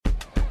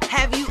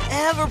Have you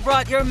ever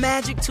brought your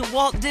magic to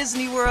Walt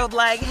Disney World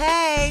like,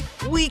 hey,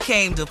 we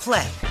came to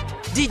play?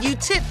 Did you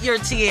tip your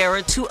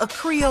tiara to a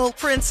Creole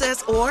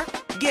princess or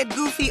get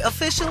goofy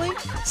officially?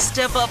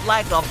 Step up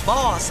like a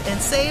boss and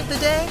save the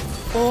day?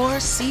 Or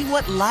see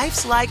what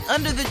life's like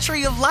under the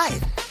tree of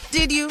life?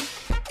 Did you?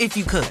 If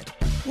you could.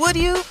 Would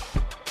you?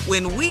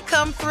 When we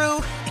come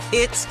through,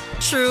 it's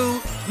true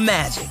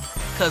magic.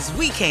 'Cause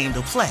we came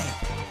to play.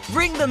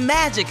 Bring the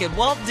magic at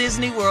Walt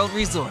Disney World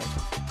Resort.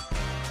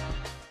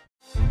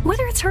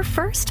 Whether it's her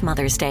first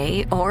Mother's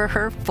Day or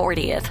her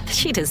 40th,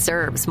 she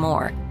deserves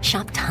more.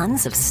 Shop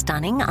tons of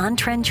stunning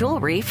on-trend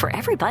jewelry for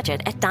every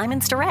budget at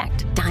Diamonds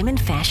Direct. Diamond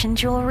fashion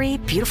jewelry,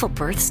 beautiful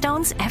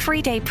birthstones,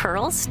 everyday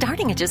pearls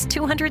starting at just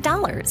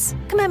 $200.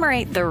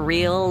 Commemorate the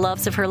real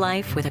loves of her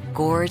life with a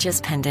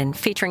gorgeous pendant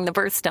featuring the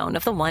birthstone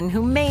of the one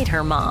who made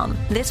her mom.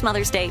 This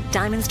Mother's Day,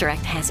 Diamonds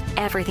Direct has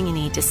everything you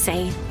need to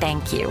say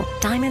thank you.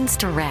 Diamonds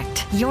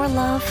Direct. Your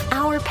love,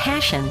 our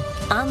passion.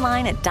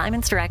 Online at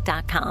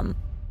diamondsdirect.com.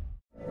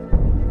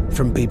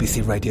 From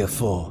BBC Radio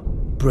 4,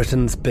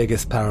 Britain's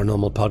biggest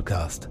paranormal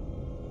podcast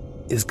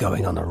is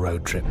going on a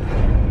road trip.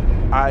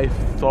 I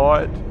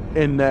thought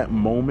in that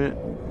moment,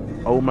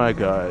 oh my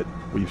God,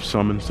 we've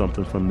summoned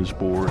something from this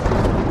board.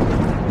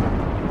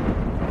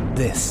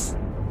 This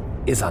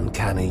is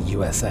Uncanny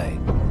USA.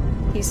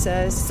 He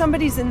says,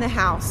 somebody's in the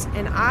house,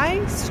 and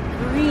I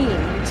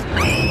screamed.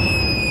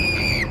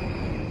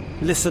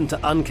 Listen to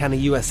Uncanny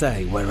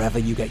USA wherever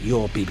you get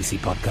your BBC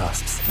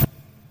podcasts,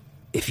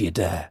 if you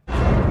dare.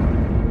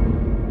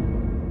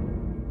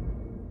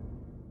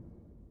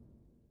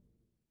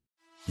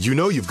 You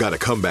know you've got a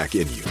comeback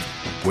in you.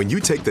 When you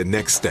take the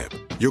next step,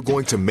 you're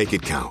going to make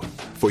it count.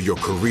 For your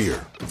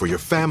career, for your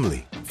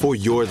family, for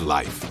your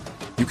life.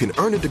 You can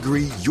earn a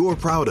degree you're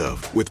proud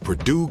of with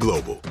Purdue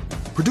Global.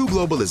 Purdue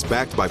Global is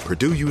backed by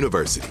Purdue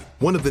University,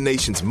 one of the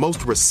nation's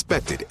most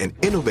respected and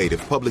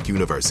innovative public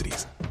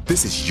universities.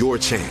 This is your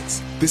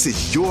chance. This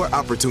is your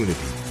opportunity.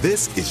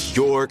 This is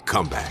your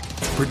comeback.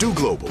 Purdue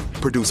Global,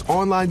 Purdue's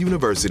online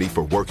university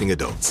for working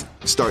adults.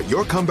 Start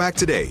your comeback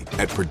today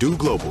at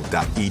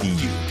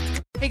purdueglobal.edu.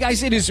 Hey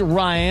guys, it is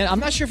Ryan. I'm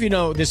not sure if you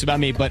know this about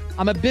me, but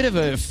I'm a bit of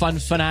a fun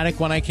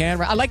fanatic when I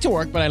can. I like to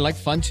work, but I like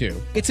fun too.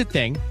 It's a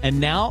thing. And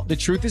now the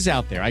truth is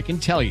out there. I can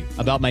tell you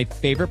about my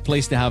favorite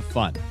place to have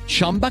fun.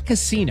 Chumba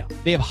Casino.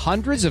 They have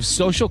hundreds of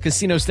social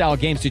casino style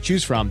games to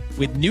choose from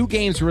with new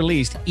games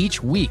released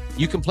each week.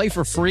 You can play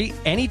for free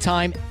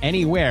anytime,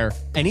 anywhere.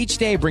 And each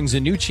day brings a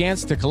new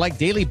chance to collect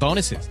daily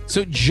bonuses.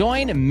 So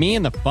join me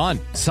in the fun.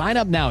 Sign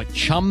up now at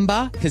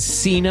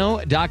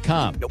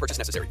ChumbaCasino.com. No purchase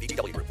necessary.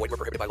 VGW Group. Void where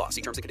prohibited by law.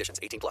 See terms and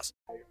conditions. 18+.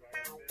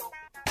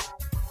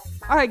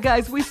 All right,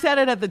 guys, we said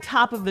it at the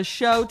top of the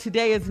show.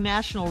 Today is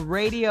National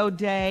Radio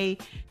Day.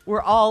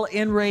 We're all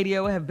in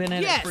radio, have been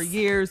in it for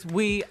years.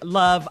 We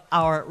love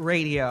our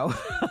radio.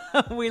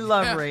 We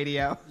love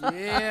radio.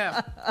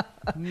 Yeah,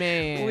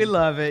 man. We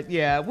love it,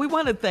 yeah. We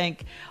want to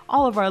thank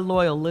all of our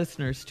loyal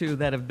listeners, too,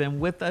 that have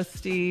been with us,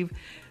 Steve,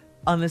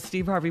 on the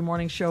Steve Harvey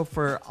Morning Show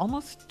for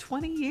almost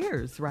 20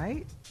 years,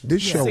 right?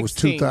 This show was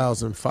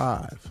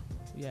 2005.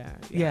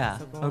 Yeah.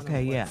 So okay,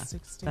 on, yeah.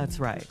 16, That's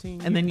right.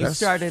 15 And then you That's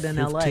started in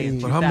LA.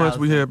 15. How much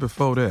we had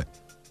before that?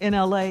 In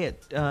LA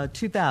at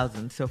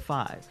 2000, so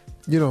 5.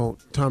 You know,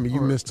 Tommy, you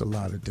missed a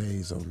lot of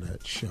days on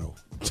that show.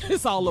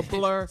 It's all a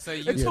blur. So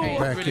you can't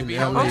back really in be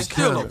LA. on I'm that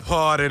still show. a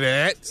part of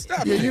that.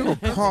 Stop Yeah, it. you were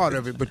part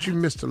of it, but you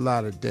missed a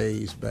lot of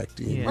days back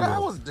then. Yeah. you But I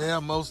know. was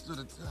there most of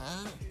the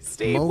time.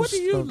 Steve, what Most do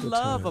you of the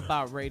love time.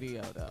 about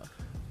radio, though?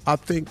 I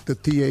think the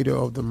theater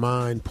of the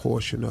mind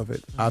portion of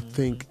it, I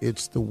think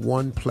it's the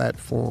one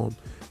platform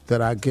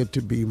that I get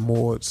to be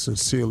more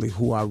sincerely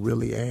who I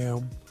really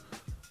am.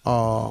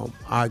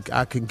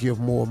 I can give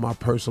more of my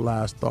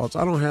personalized thoughts.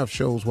 I don't have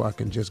shows where I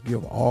can just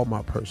give all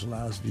my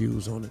personalized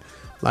views on it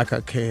like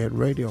I can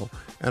radio.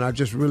 And I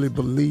just really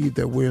believe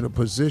that we're in a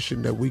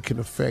position that we can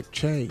affect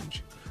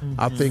change.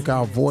 I think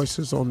our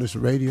voices on this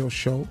radio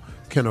show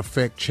can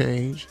affect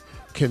change,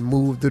 can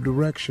move the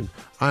direction.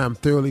 I am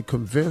thoroughly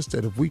convinced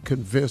that if we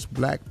convince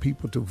black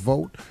people to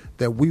vote,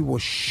 that we will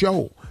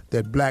show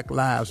that Black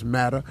Lives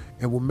Matter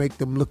and will make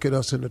them look at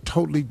us in a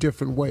totally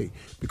different way.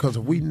 Because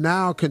if we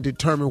now can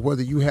determine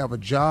whether you have a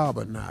job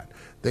or not,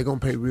 they're going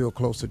to pay real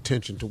close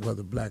attention to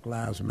whether Black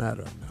Lives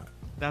Matter or not.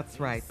 That's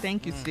right.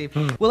 Thank you, Steve.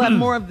 We'll have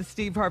more of the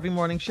Steve Harvey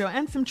Morning Show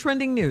and some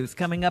trending news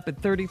coming up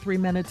at 33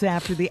 minutes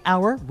after the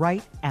hour,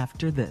 right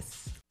after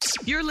this.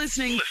 You're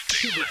listening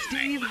to the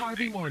Steve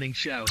Harvey Morning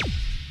Show.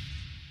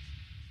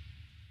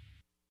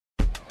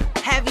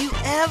 Have you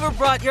ever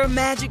brought your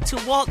magic to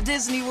Walt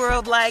Disney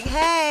World like,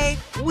 hey,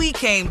 we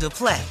came to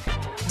play?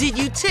 Did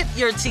you tip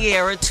your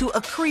tiara to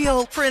a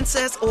Creole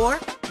princess or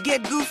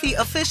get goofy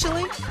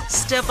officially?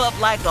 Step up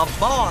like a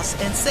boss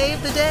and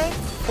save the day?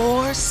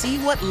 Or see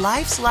what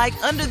life's like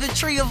under the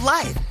tree of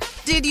life?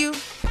 Did you?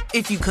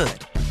 If you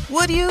could.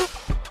 Would you?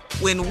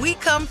 When we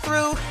come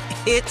through,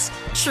 it's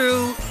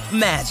true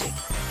magic.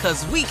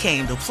 'Cause we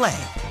came to play.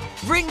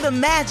 Bring the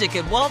magic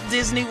at Walt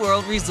Disney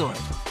World Resort.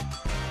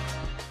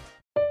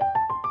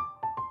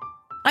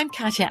 I'm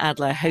Katya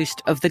Adler,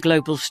 host of The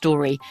Global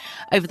Story.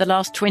 Over the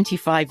last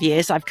 25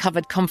 years, I've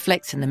covered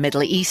conflicts in the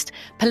Middle East,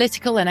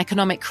 political and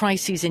economic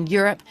crises in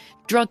Europe,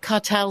 drug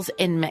cartels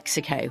in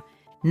Mexico.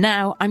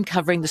 Now I'm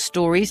covering the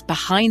stories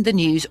behind the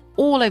news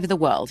all over the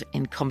world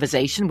in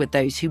conversation with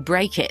those who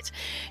break it.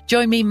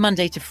 Join me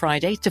Monday to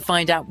Friday to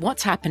find out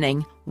what's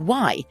happening,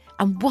 why,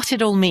 and what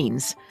it all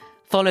means.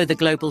 Follow The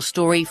Global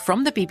Story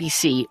from the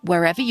BBC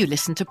wherever you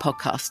listen to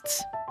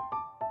podcasts.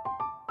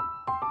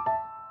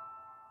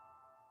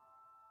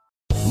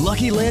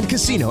 Lucky Land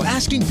Casino,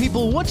 asking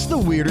people, what's the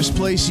weirdest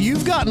place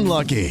you've gotten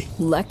lucky?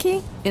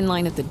 Lucky? In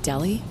line at the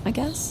deli, I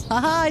guess?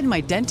 Aha, in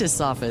my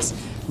dentist's office.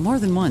 More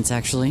than once,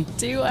 actually.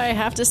 Do I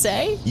have to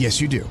say?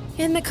 Yes, you do.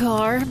 In the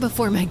car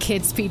before my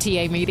kids'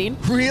 PTA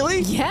meeting.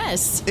 Really?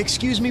 Yes.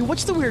 Excuse me,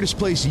 what's the weirdest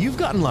place you've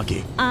gotten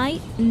lucky? I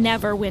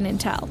never win and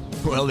tell.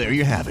 Well, there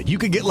you have it. You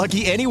can get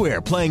lucky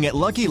anywhere, playing at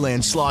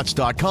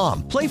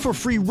LuckyLandSlots.com. Play for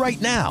free right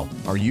now.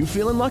 Are you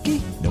feeling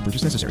lucky? No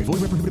purchase necessary.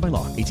 Void where prohibited by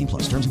law. 18+.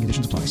 Terms and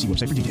conditions apply. See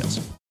website for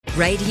details.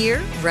 Right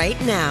here, right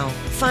now.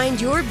 Find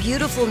your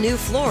beautiful new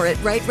floor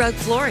at Right Rug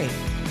Flooring.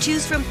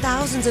 Choose from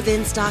thousands of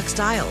in-stock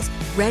styles,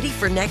 ready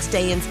for next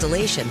day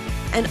installation,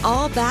 and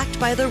all backed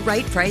by the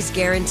right price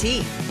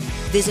guarantee.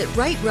 Visit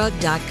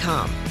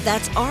rightrug.com.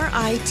 That's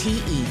RITERUG.com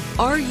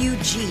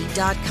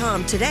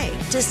today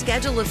to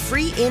schedule a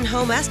free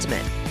in-home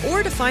estimate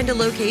or to find a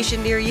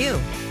location near you.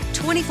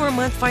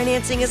 24-month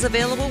financing is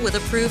available with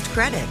approved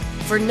credit.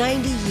 For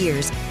 90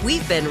 years,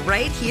 we've been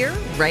right here,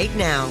 right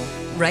now.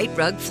 Right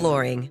Rug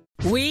Flooring.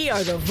 We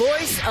are the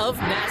voice of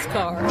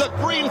NASCAR. The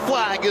green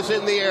flag is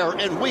in the air,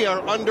 and we are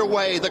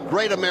underway. The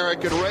Great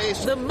American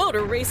Race. The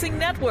Motor Racing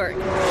Network.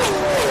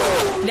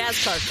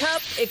 NASCAR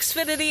Cup,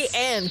 Xfinity,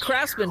 and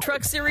Craftsman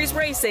Truck Series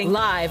Racing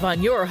live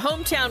on your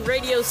hometown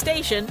radio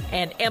station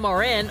and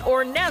MRN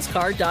or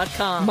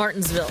NASCAR.com.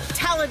 Martinsville,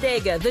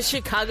 Talladega, the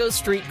Chicago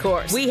Street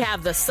Course. We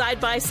have the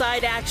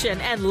side-by-side action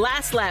and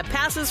last lap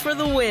passes for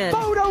the win.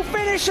 Photo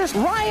finishes.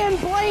 Ryan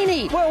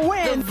Blaney will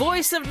win. The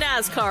voice of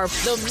NASCAR,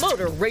 the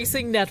Motor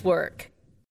Racing Network.